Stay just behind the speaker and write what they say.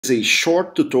is a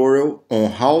short tutorial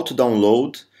on how to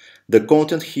download the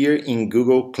content here in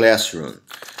Google Classroom.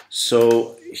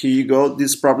 So here you go.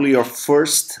 This is probably your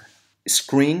first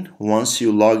screen once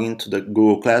you log into the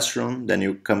Google Classroom. Then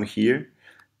you come here,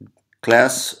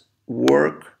 class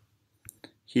work.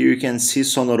 Here you can see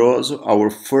Sonoroso, our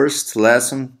first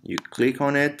lesson. You click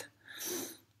on it.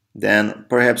 Then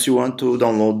perhaps you want to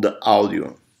download the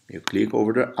audio. You click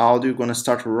over the audio. You're going to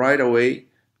start right away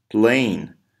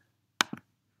playing.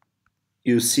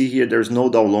 You see here there's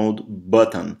no download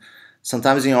button.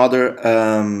 Sometimes in other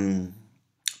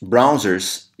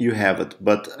browsers you have it,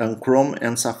 but on Chrome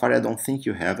and Safari I don't think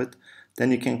you have it.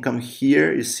 Then you can come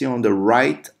here, you see on the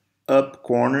right up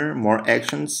corner, more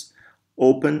actions,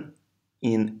 open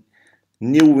in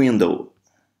new window.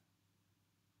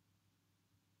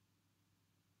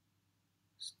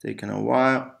 It's taking a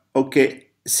while. Okay,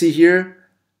 see here,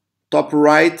 top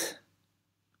right,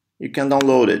 you can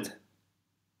download it.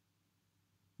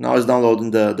 Now it's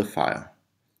downloading the file.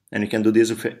 And you can do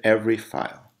this with every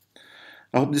file.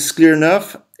 I hope this is clear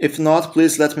enough. If not,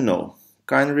 please let me know.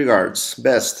 Kind regards.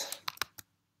 Best.